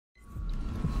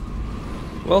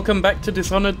Welcome back to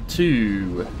Dishonored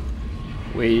 2.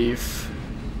 We've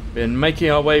been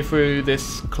making our way through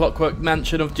this Clockwork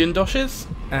Mansion of Jindosh's,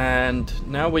 and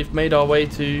now we've made our way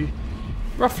to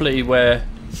roughly where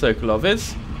Sokolov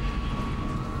is.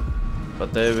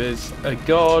 But there is a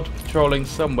guard patrolling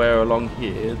somewhere along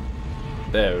here.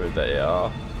 There they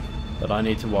are. That I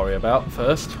need to worry about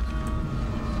first.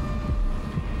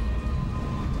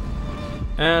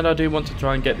 And I do want to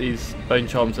try and get these bone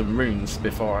charms and runes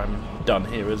before I'm done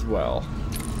here as well.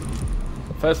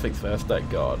 But first things first, that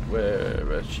guard, where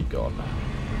has she gone?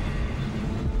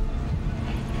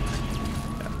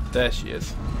 Yeah, there she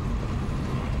is.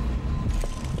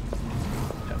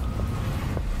 Yeah.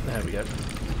 There we go.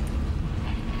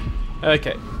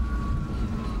 Okay.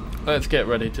 Let's get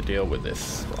ready to deal with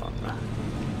this one.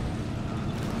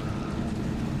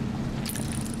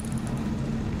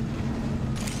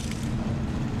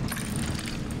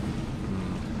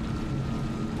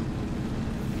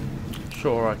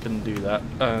 Sure, I can do that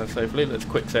safely. Let's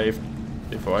quick save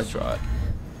before I try it.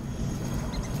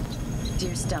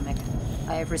 Dear Stomach,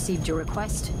 I have received your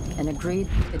request and agreed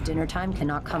that dinner time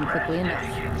cannot come quickly enough.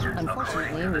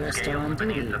 Unfortunately, we are still on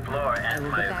duty. I will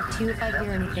get back to you if I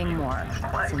hear anything more.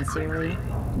 Sincerely,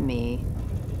 me.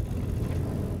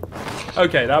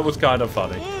 Okay, that was kind of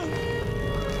funny.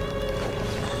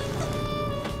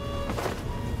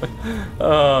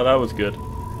 Oh, that was good.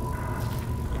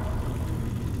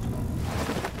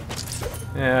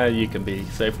 Yeah, you can be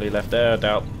safely left there. I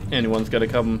doubt anyone's going to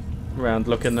come around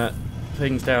looking at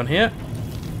things down here.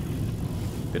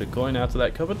 Bit of coin out of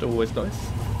that cupboard, always nice.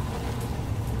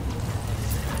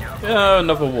 Yeah,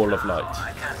 another wall of light.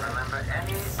 I can't remember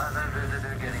any other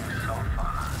visitor getting so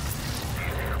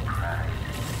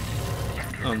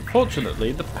far.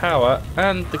 Unfortunately, the power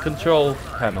and the control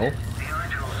panel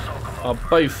are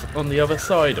both on the other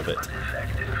side of it.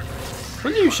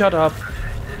 Will you shut up?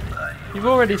 You've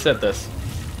already said this.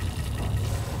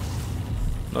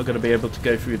 Not going to be able to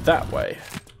go through that way.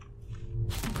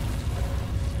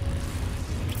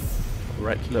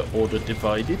 Oracular order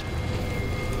divided.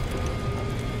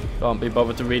 Can't be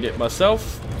bothered to read it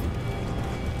myself.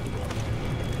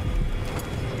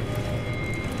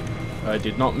 I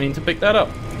did not mean to pick that up.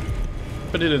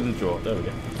 Put it in the drawer. There we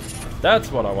go.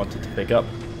 That's what I wanted to pick up.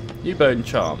 New bone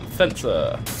charm.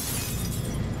 Fencer.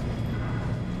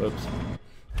 Whoops.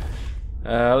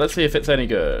 Let's see if it's any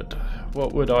good.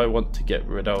 What would I want to get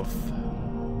rid of?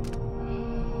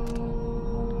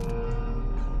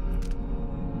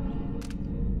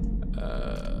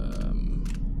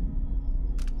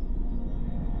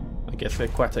 I guess the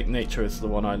aquatic nature is the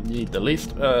one I need the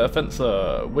least.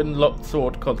 Fencer. Win-locked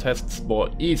sword contests more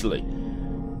easily.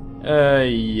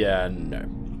 Yeah, no.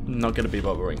 I'm not going to be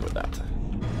bothering with that.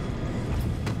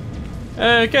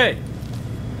 Okay.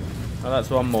 Well, that's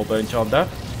one more bone charm down.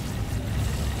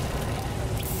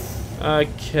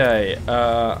 Okay,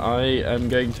 I am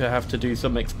going to have to do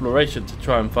some exploration to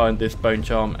try and find this bone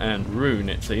charm and rune,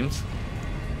 it seems.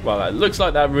 Well, it looks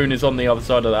like that rune is on the other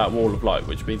side of that wall of light,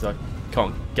 which means I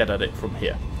can't get at it from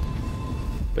here.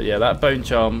 But yeah, that bone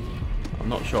charm, I'm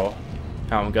not sure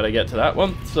how I'm going to get to that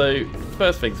one. So,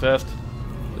 first things first,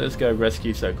 let's go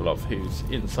rescue Sokolov, who's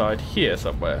inside here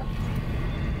somewhere.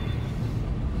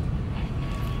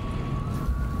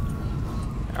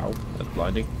 Ow, that's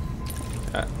blinding.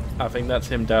 I think that's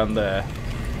him down there.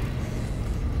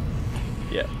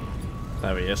 Yeah,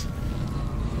 there he is.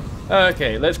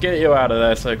 Okay, let's get you out of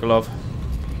there, Sokolov.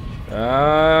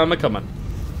 I'm a-comin'.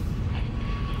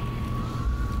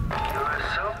 You were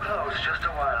so close just a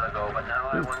while ago, but now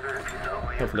I wonder if you know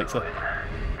where you're going.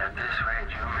 At this rate,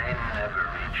 you may never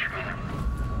reach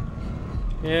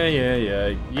me.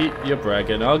 Yeah. You're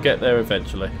bragging. I'll get there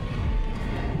eventually.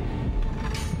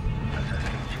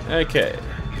 Okay.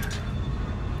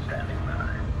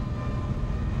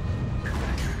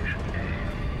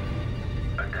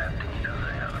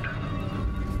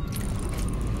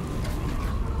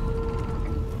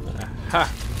 Ha!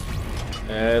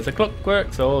 There's a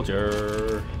clockwork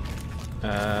soldier.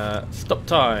 Stop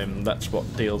time. That's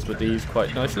what deals with these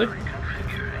quite nicely.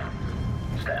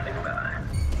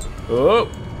 Oh!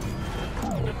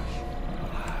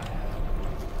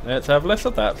 Let's have less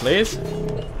of that, please.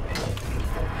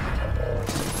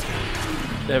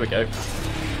 There we go. I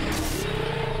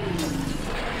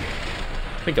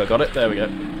think I got it. There we go.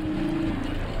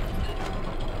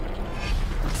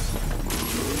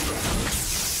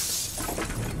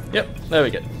 Yep, there we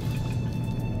go.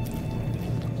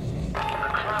 The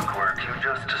clockwork you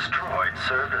just destroyed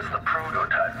served as the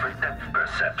prototype for depth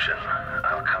perception.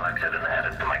 I'll collect it and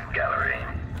add it to my gallery.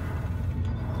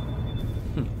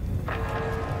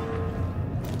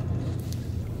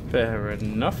 Fair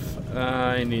enough.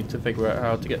 I need to figure out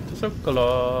how to get to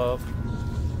Sokolov.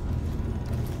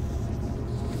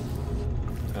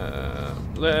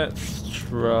 Let's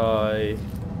try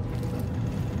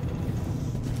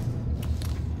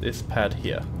this pad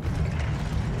here.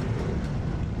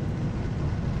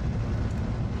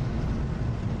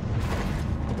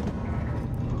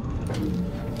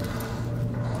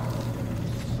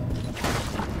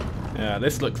 Yeah,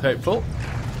 this looks hopeful.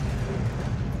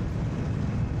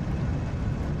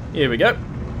 Here we go.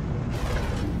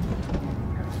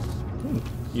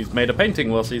 He's made a painting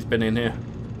whilst he's been in here.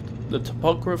 The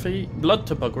topography, blood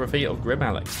topography of Grim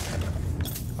Alex.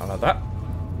 I like that.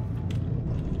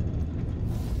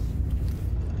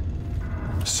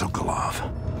 Sokolov.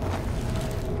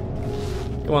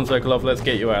 Come on, Sokolov, let's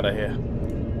get you out of here.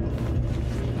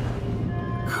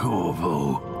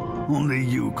 Corvo, only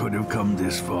you could have come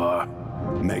this far.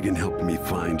 Megan helped me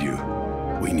find you.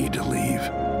 We need to leave.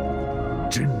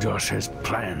 Jindosh has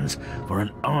plans for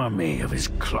an army of his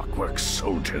clockwork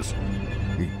soldiers.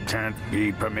 He can't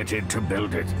be permitted to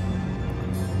build it.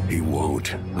 He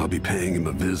won't. I'll be paying him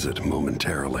a visit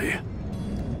momentarily.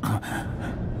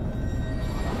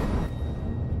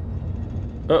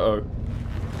 Uh-oh.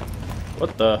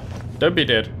 What the? Don't be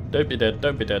dead. Don't be dead.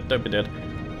 Don't be dead. Don't be dead.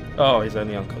 Oh, he's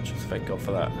only unconscious. Thank God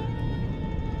for that.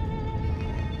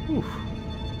 Whew.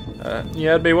 You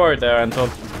had me worried there, Anton.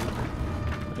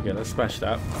 Okay, let's smash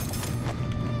that.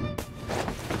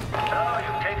 Oh,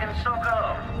 you've taken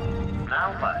Sokolov.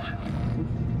 Now what?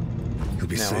 He'll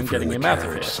be Now I'm safer in getting the him out of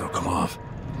carriage, here. Sokolov.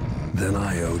 Then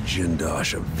I owe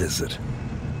Jindosh a visit.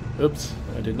 Oops,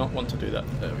 I did not want to do that.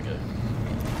 There we go.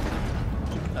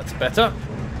 That's better.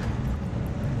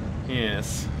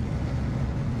 Yes.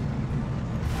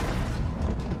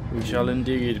 We shall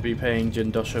indeed be paying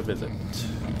Jindosh a visit.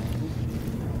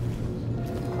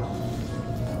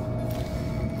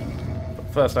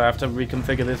 But first I have to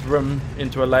reconfigure this room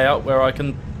into a layout where I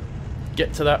can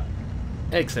get to that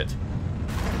exit.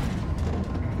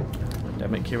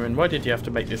 Damn it, Kieran, why did you have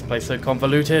to make this place so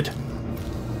convoluted?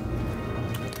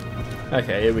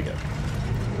 Okay, here we go.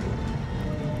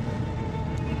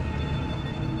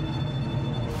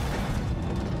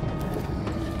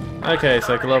 Okay,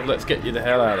 Sokolov, let's get you the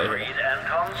hell out of here. Freed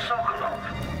Anton Sokolov.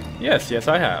 Yes, yes,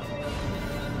 I have.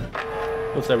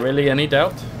 Was there really any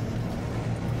doubt?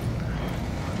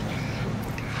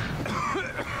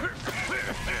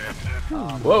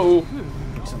 Whoa!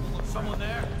 Someone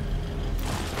there?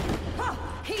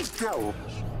 He's Go.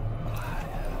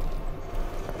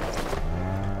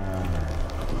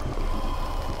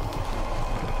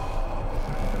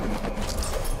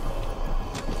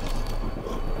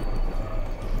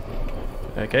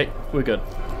 Okay, we're good.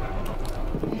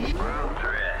 Interesting.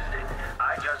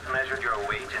 I just measured your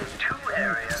weight in 2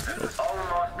 areas,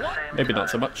 almost the same. Maybe not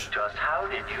so time. much. Just how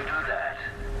did you do that?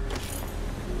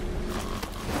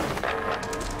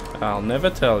 I'll never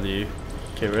tell you,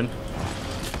 Kieran.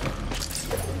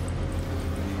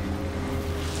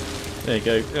 There you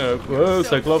go. Oh, whoa,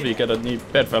 Sokolov, you get a new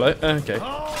bedfellow. Okay.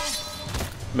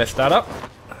 Messed that up.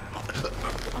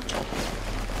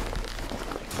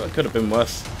 That could have been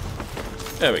worse.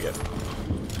 There we go.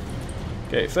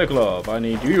 Okay, Sokolov, I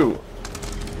need you.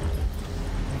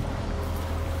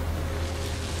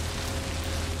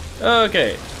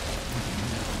 Okay.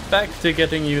 Back to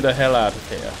getting you the hell out of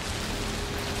here.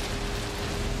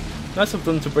 Nice of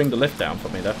them to bring the lift down for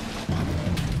me, though.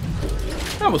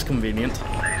 That was convenient. They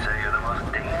say you're the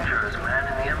most dangerous man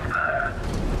in the Empire.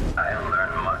 I have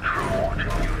learned much from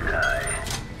watching you die.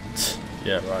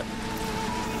 Yeah, right.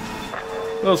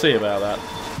 We'll see about that.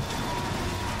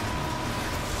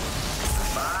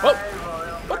 Oh!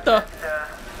 What the?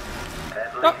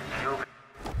 That,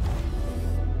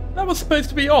 that was supposed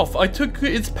to be off. I took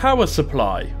its power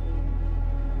supply.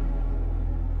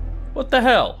 What the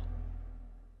hell?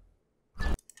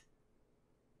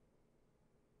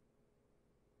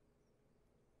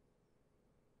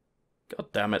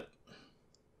 God damn it.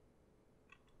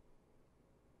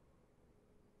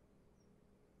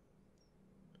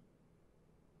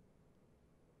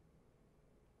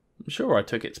 I'm sure I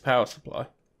took its power supply.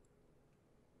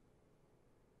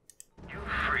 You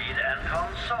freed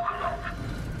Anton Sokolov.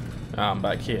 Ah, I'm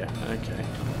back here. Okay.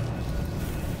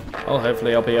 Well,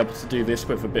 hopefully I'll be able to do this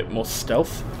with a bit more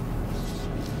stealth.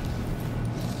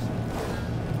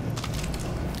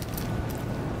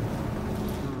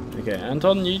 Okay,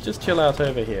 Anton, you just chill out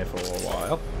over here for a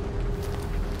while.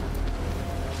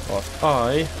 Whilst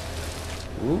I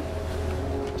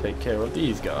take care of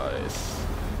these guys.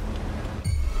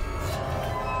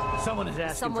 Someone is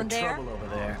asking Someone for there? trouble over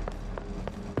there.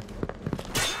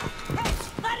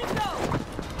 Let him go!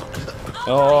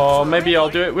 Or maybe I'll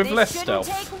do it with less This stealth.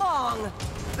 shouldn't take long.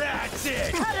 That's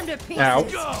it. Cut him to pieces. Ow.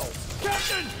 Go,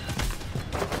 Captain.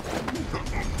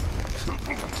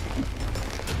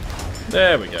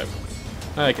 There we go.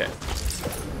 Okay.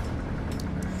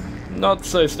 Not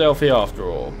so stealthy after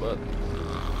all, but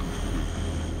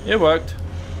it worked.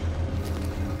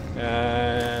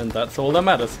 And that's all that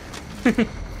matters.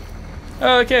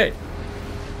 Okay.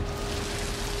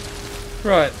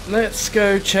 Right, let's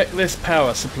go check this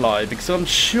power supply because I'm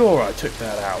sure I took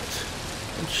that out.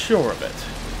 I'm sure of it.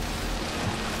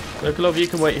 Sokolov, you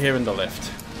can wait here in the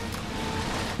lift.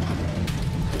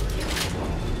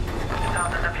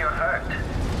 Sounds as if you're hurt.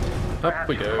 Up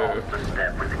we go. The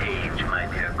step with age, my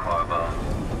dear Corvo.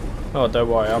 Oh, don't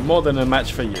worry, I'm more than a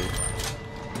match for you.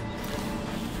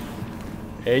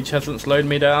 Age hasn't slowed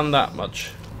me down that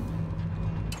much.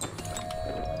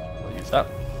 I'll use that.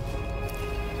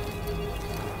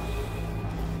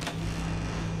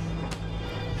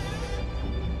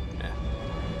 Yeah.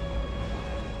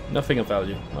 Nothing of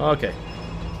value. Okay.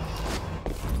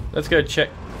 Let's go check.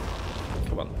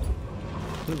 Come on.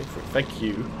 Thank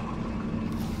you.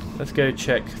 Let's go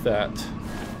check that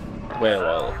whale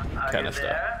oil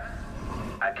canister.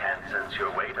 I can't sense your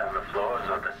weight on the floors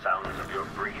or the sounds of your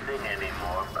breathing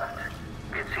anymore, but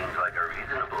it seems like a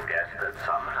reasonable guess that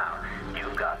somehow you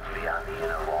got beyond the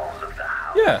inner walls of the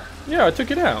house. Yeah, I took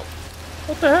it out.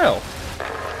 What the hell?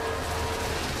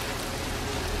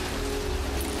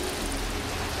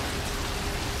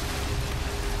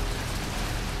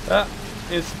 That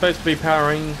is supposed to be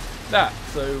powering that,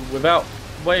 so without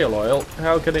whale oil,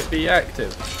 how can it be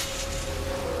active?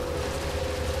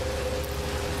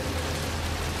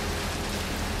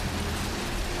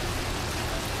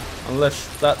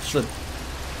 Unless that's a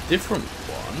different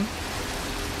one.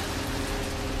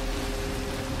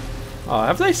 Oh,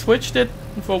 have they switched it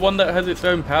for one that has its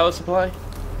own power supply?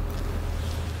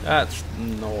 That's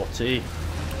naughty.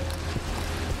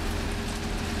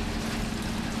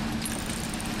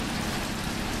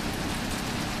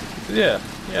 Yeah,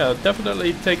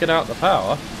 definitely taken out the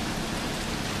power.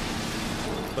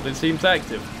 But it seems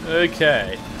active.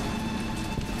 Okay.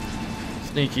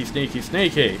 Sneaky, sneaky,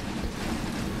 sneaky.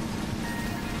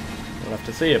 We'll have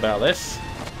to see about this.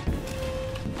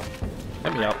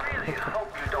 Let me up. I really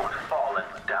hope you don't fall and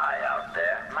die out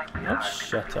there. It might be Oh, hard to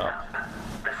shut clean up.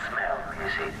 The smell, you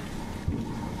see.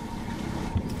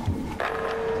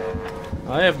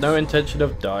 I have no intention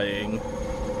of dying.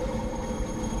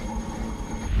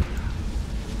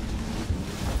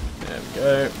 There we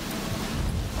go.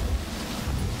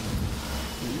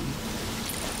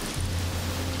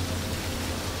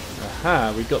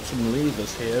 Aha, we got some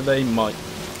levers here. They might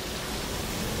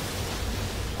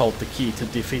hold the key to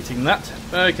defeating that.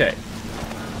 Okay.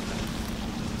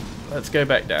 Let's go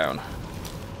back down.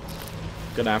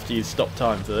 Gonna have to use stop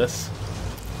time for this.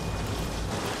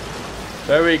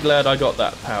 Very glad I got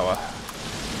that power.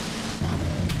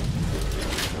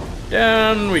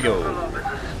 Down we go. Sokolov is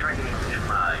a strange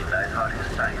mind. I thought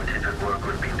his scientific work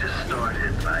would be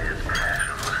distorted by his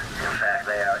passions. In fact,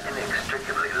 they are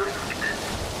inextricably linked.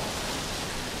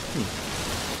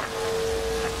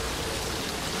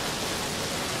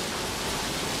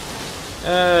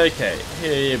 Okay,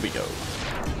 here we go.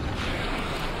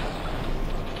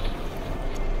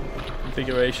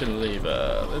 Configuration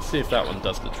lever. Let's see if that one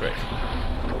does the trick.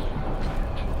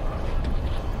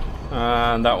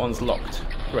 And that one's locked.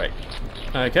 Great.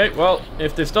 Okay, well,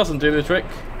 if this doesn't do the trick,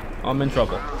 I'm in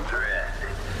trouble. Interesting.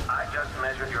 I just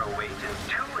measured your weight in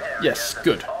 2 areas. Yes,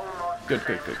 good. Almost Good.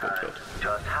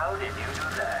 Just how did you do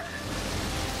that?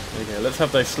 Okay, let's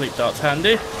have those sleep darts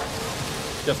handy.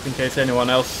 Just in case anyone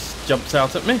else jumps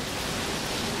out at me.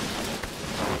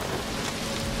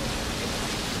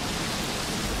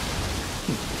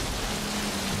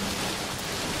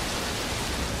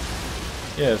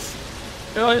 Yes.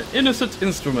 Innocent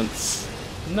instruments.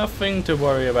 Nothing to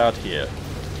worry about here.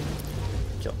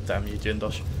 God damn you,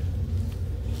 Jindosh.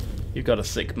 You've got a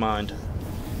sick mind.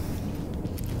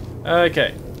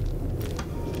 Okay.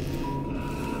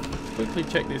 Quickly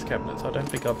check these cabinets. I don't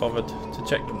think I bothered to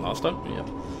check them last time. Yep.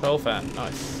 Pearl fan.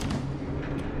 Nice.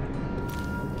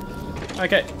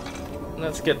 Okay.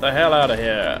 Let's get the hell out of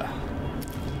here.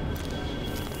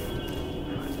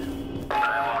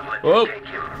 I won't let Whoa. you take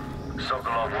him.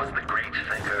 Sokolov was the great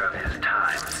thinker of his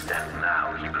time, and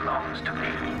now he belongs to me.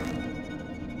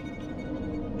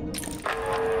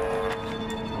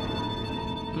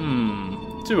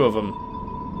 2 of them.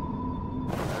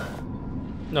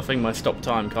 Nothing my stop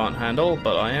time can't handle,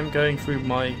 but I am going through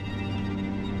my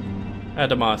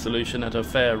Adamar solution at a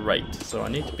fair rate, so I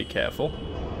need to be careful.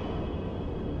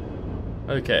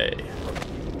 Okay.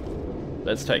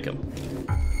 Let's take them.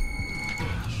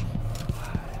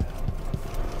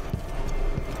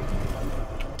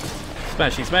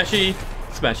 Smashy, smashy.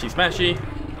 Smashy, smashy.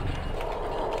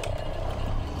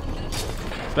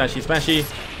 Smashy, smashy.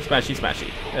 Smashy, smashy.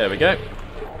 There we go.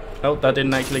 Oh, that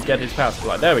didn't actually get his power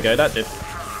supply. There we go, that did.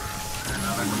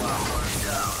 Another Clockwork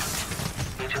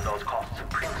down. Each of those costs a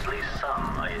princely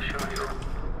sum, I assure you.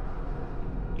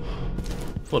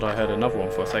 Thought I heard another one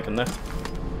for a second there.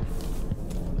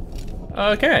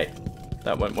 Okay.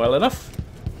 That went well enough.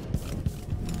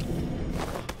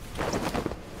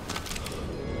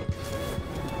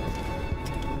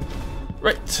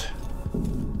 Right.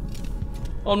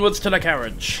 Onwards to the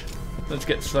carriage. Let's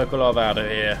get Sokolov out of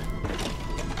here.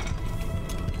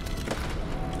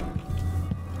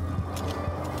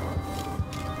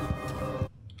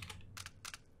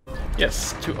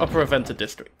 Yes, to Upper Aventa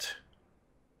District.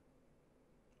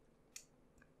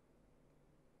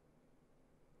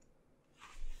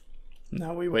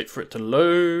 Now we wait for it to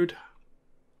load.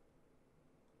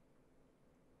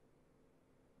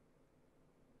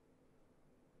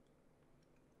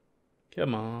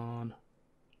 Come on.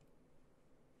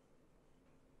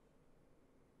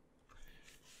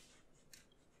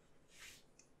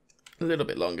 A little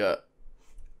bit longer.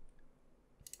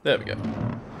 There we go.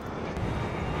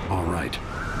 All right.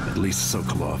 At least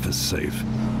Sokolov is safe.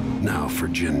 Now for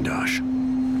Jindosh.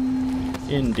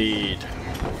 Indeed.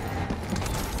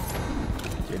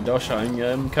 Jindosh, I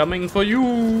am coming for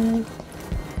you.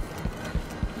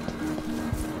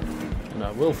 And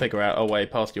I will figure out a way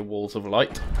past your walls of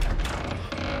light.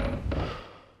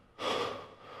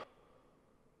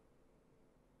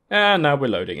 And now we're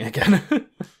loading again.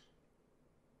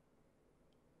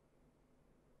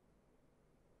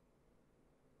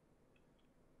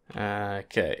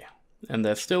 Okay, and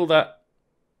there's still that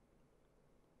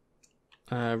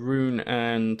rune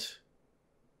and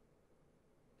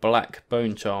black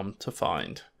bone charm to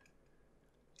find.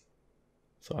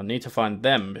 So I need to find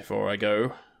them before I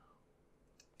go.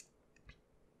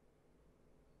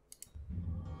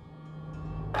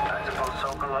 I suppose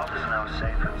Sokolov is now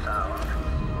safe and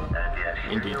sound. And yet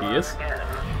here Indeed you he are is. again,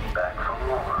 back for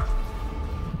more.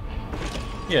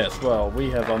 Yes, well, we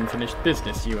have unfinished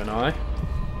business, you and I.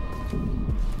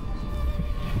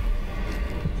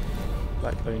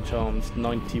 Black bone charms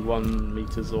 91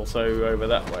 meters or so over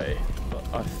that way. But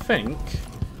I think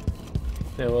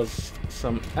there was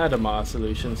some Adamar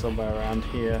solution somewhere around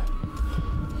here,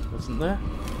 wasn't there?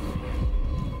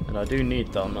 And I do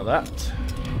need some of that.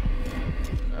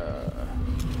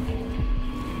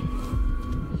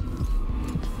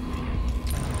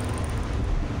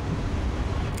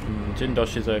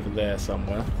 Jindosh is over there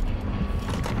somewhere.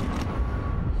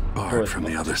 Barred from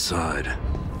the other side.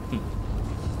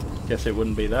 Guess it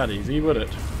wouldn't be that easy, would it?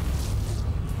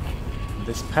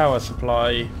 This power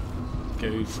supply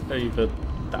goes over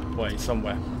that way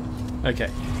somewhere. Okay.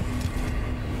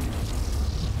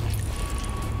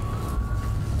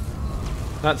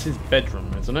 That's his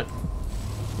bedroom, isn't it?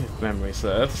 If memory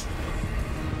serves.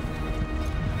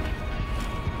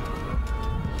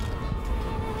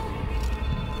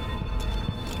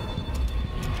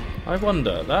 I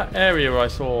wonder, that area I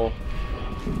saw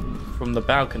from the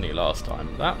balcony last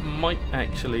time, that might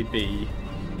actually be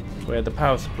where the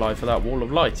power supply for that wall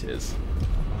of light is.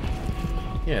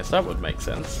 Yes, that would make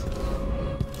sense.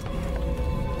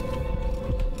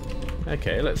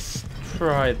 Okay, let's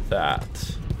try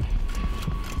that.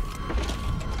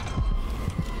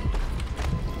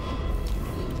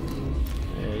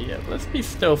 Yeah, let's be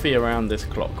stealthy around this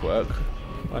clockwork.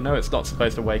 I know it's not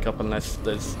supposed to wake up unless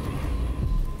there's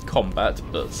combat,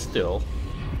 but still.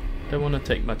 Don't want to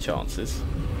take my chances.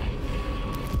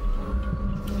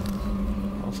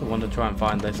 Also want to try and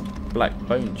find this black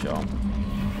bone charm.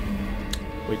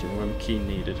 Waiting room key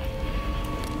needed.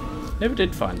 Never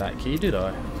did find that key, did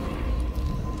I? I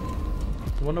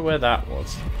wonder where that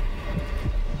was.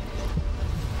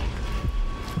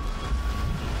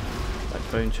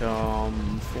 Black bone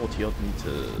charm, 40 odd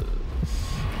meters.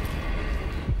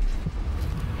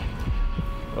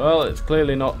 Well, it's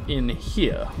clearly not in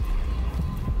here.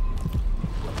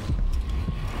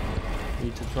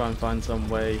 Need to try and find some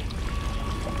way.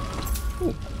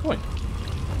 Ooh, coin.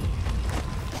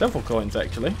 Several coins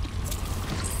actually.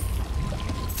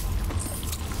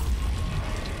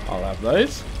 I'll have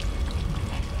those.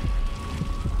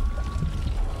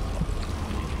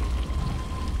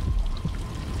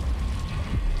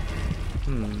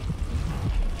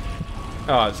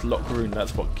 Ah, it's lock rune,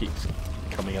 that's what keeps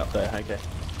coming up there, okay.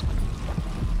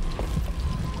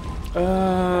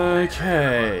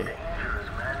 Okay.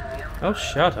 Oh,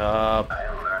 shut up.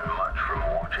 I'll learn much from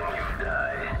watching you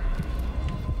die.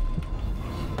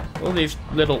 All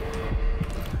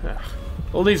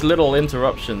these little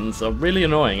interruptions are really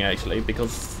annoying, actually,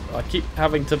 because I keep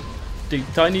having to do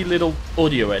tiny little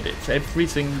audio edits every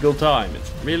single time.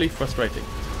 It's really frustrating.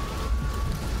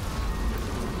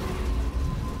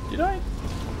 Did I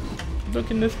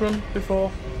look in this room before?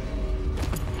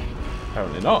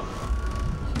 Apparently not.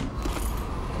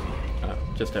 Oh,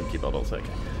 just empty bottles,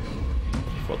 okay.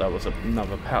 Thought that was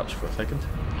another pouch for a second.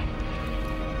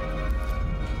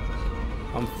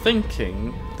 I'm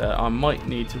thinking that I might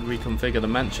need to reconfigure the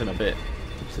mansion a bit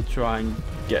to try and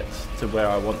get to where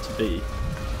I want to be.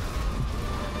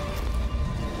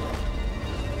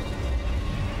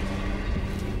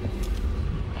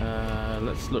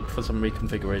 Let's look for some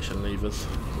reconfiguration levers.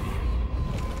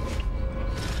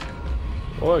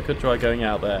 Or I could try going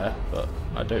out there, but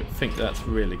I don't think that's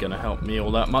really going to help me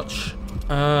all that much.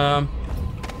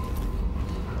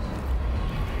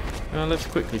 Let's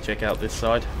quickly check out this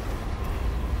side.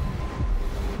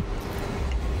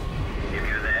 If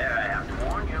you're there, I have to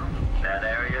warn you. That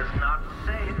area's not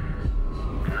safe.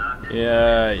 Not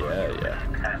Yeah.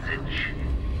 passage.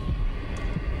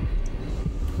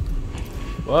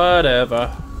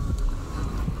 Whatever.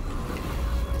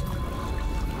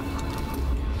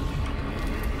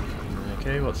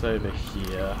 Okay, what's over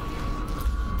here?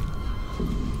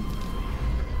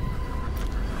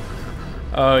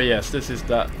 Oh yes, this is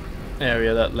that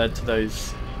area that led to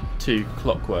those two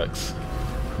clockworks.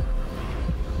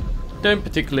 Don't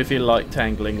particularly feel like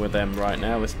tangling with them right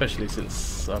now, especially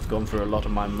since I've gone through a lot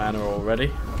of my mana already.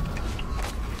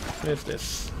 Where's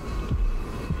this?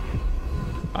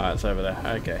 Ah, it's over there.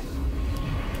 Okay.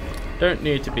 Don't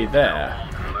need to be there.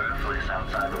 Worthless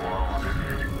outside the walls.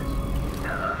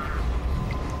 Hello?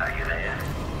 Are you there?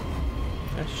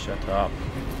 Shut up.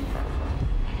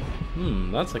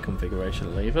 That's a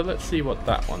configuration lever. Let's see what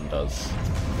that one does.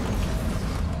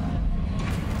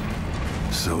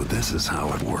 So this is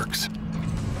how it works.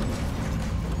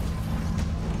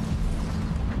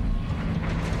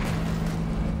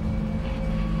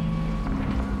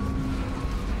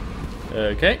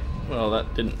 Okay, well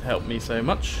that didn't help me so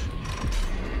much.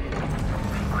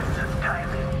 Sequence of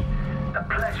timing. The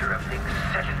pleasure of things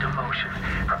set into motion.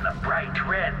 From the bright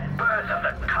red birth of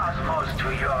the cosmos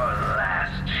to your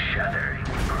last shuddering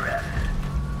breath.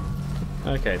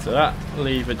 Okay, so that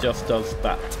lever just does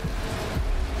that.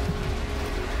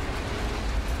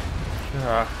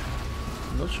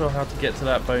 I'm not sure how to get to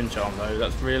that bone charm though,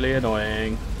 that's really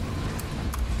annoying.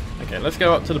 Okay, let's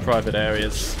go up to the private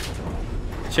areas.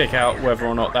 Check out whether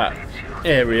or not that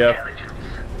area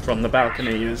from the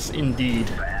balcony is indeed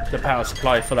the power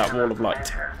supply for that wall of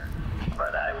light.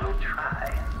 But I will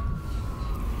try.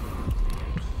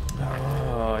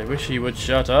 Oh, I wish he would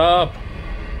shut up.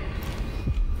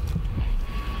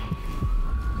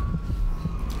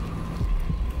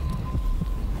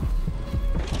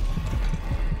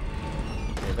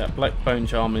 Okay, that black bone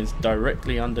charm is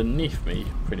directly underneath me,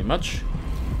 pretty much.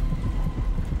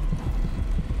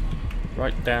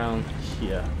 Right down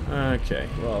here. Okay,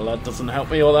 well that doesn't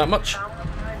help me all that much.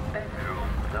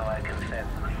 Though I confess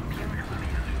my beautifully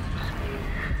eludes me,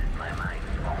 my mind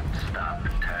won't stop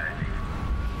turning.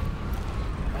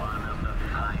 One of the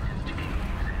finest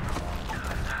keys in all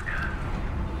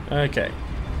Galaga. Okay.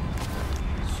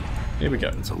 Here we go.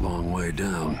 It's a long way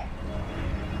down.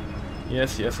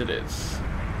 Yes, yes it is.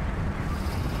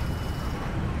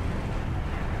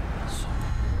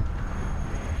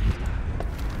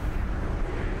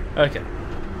 Okay.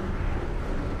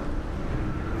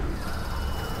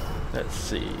 Let's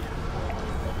see.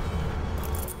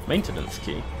 Maintenance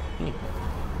key.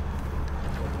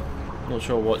 Not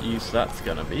sure what use that's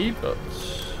gonna be, but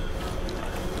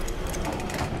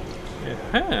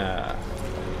yeah.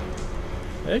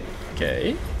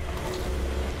 Okay.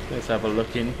 Let's have a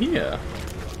look in here.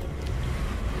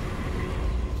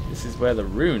 This is where the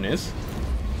rune is.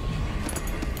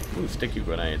 Ooh, sticky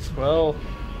grenades. Well,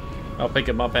 I'll pick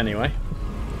them up anyway.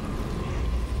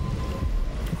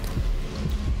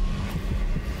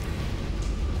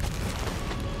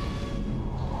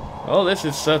 Well, this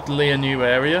is certainly a new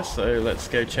area, so let's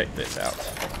go check this out.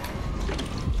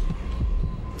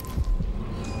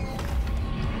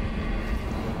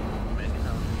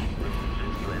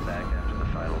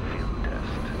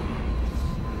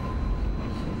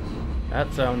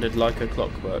 That sounded like a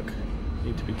clockwork.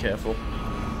 Need to be careful.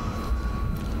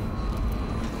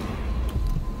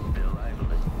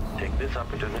 Take this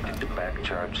opportunity to back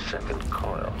charge second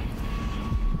coil.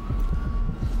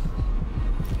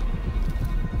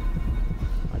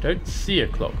 I don't see a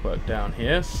clockwork down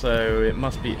here, so it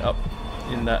must be up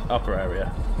in that upper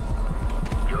area.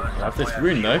 I have this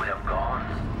rune though.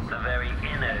 The very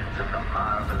innards of the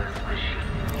marvelous machine.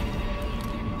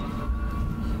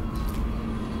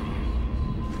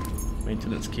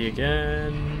 Maintenance key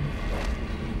again.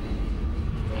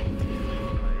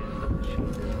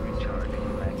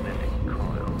 Recharging magnetic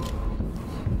coil.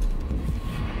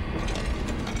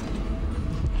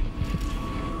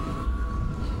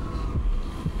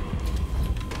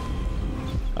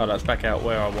 Oh, that's back out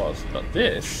where I was. But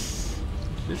this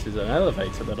is an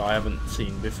elevator that I haven't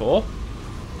seen before.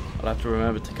 I'll have to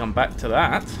remember to come back to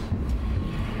that.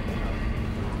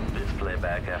 Display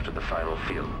back after the final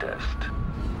field test.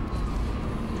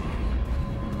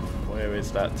 Where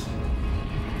is that?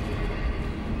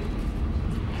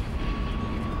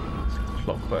 It's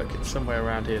Clockwork. It's somewhere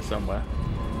around here somewhere.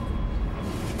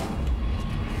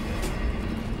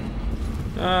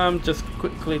 I'm just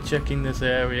quickly checking this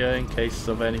area in case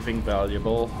of anything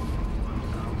valuable.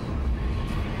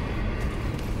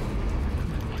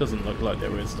 Doesn't look like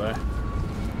there is though.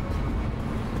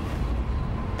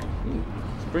 Ooh,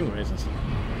 spring razors.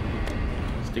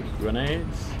 Sticky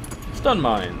grenades. Stun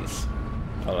mines.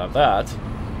 I'll have that.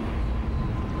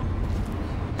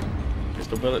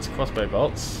 Pistol bullets, crossbow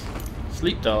bolts.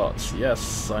 Sleep darts.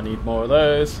 Yes, I need more of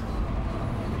those.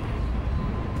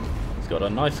 It's got a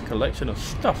nice collection of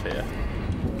stuff here.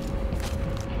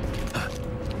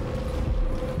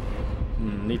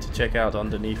 Need to check out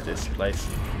underneath this place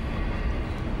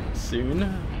soon,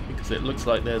 because it looks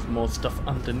like there's more stuff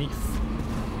underneath.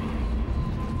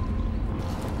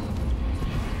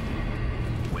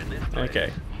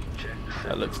 Okay,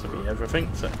 that looks to be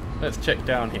everything, so let's check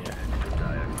down here.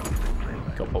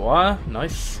 Copper wire,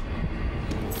 nice.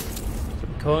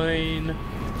 Some coin.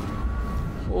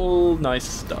 All nice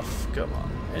stuff, come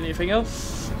on. Anything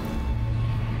else?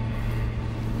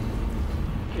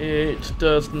 It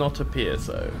does not appear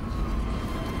so.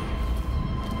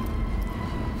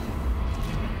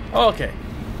 Okay.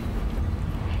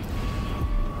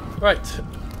 Right.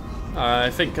 I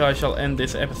think I shall end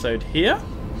this episode here.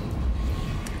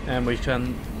 And we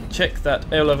can check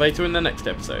that elevator in the next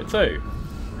episode. So,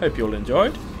 hope you all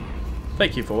enjoyed.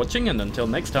 Thank you for watching, and until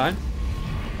next time,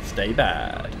 stay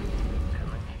bad.